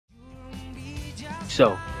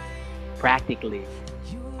So, practically,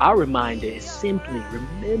 our reminder is simply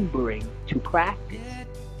remembering to practice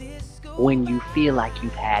when you feel like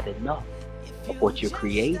you've had enough of what you're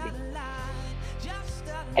creating.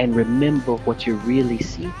 And remember, what you're really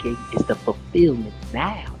seeking is the fulfillment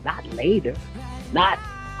now, not later. Not,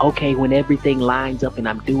 okay, when everything lines up and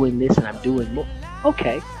I'm doing this and I'm doing more.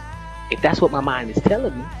 Okay, if that's what my mind is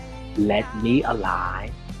telling me, let me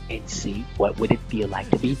align and see what would it feel like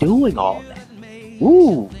to be doing all that.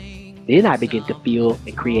 Ooh, then I begin to feel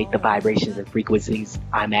and create the vibrations and frequencies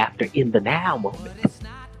I'm after in the now moment.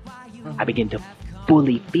 I begin to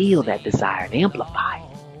fully feel that desire and amplify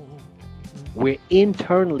it. We're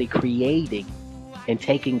internally creating and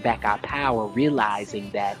taking back our power,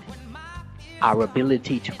 realizing that our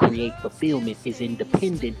ability to create fulfillment is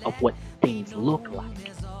independent of what things look like.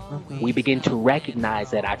 We begin to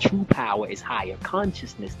recognize that our true power is higher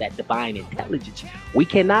consciousness, that divine intelligence. We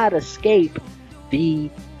cannot escape the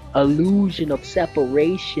illusion of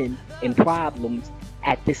separation and problems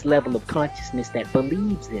at this level of consciousness that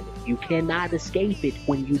believes in it. You cannot escape it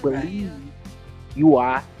when you believe you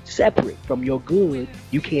are separate from your good.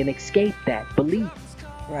 You can't escape that belief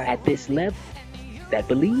at this level that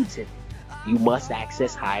believes in it. You must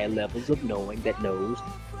access higher levels of knowing that knows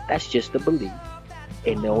that's just a belief.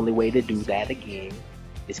 And the only way to do that again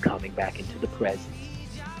is coming back into the present,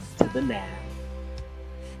 to the now,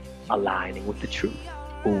 aligning with the truth,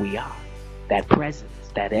 who we are, that presence,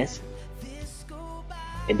 that essence.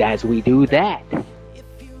 And as we do that,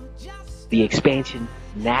 the expansion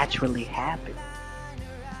naturally happens.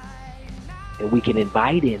 And we can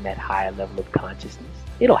invite in that higher level of consciousness.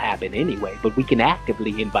 It'll happen anyway, but we can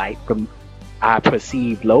actively invite from our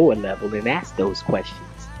perceived lower level and ask those questions.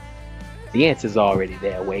 The answer's already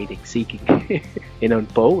there, waiting, seeking, and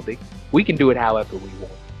unfolding. We can do it however we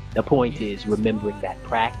want. The point is remembering that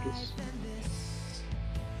practice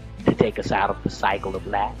to take us out of the cycle of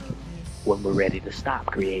lack when we're ready to stop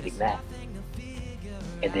creating that.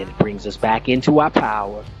 And then it brings us back into our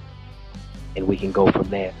power, and we can go from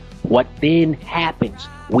there. What then happens?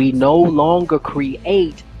 We no longer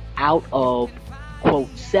create out of,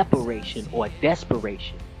 quote, separation or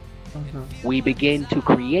desperation. We begin to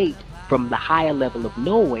create from the higher level of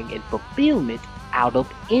knowing and fulfillment out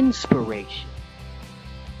of inspiration.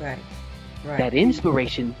 Right. That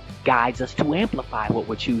inspiration guides us to amplify what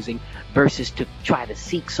we're choosing versus to try to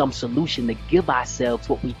seek some solution to give ourselves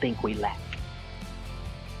what we think we lack.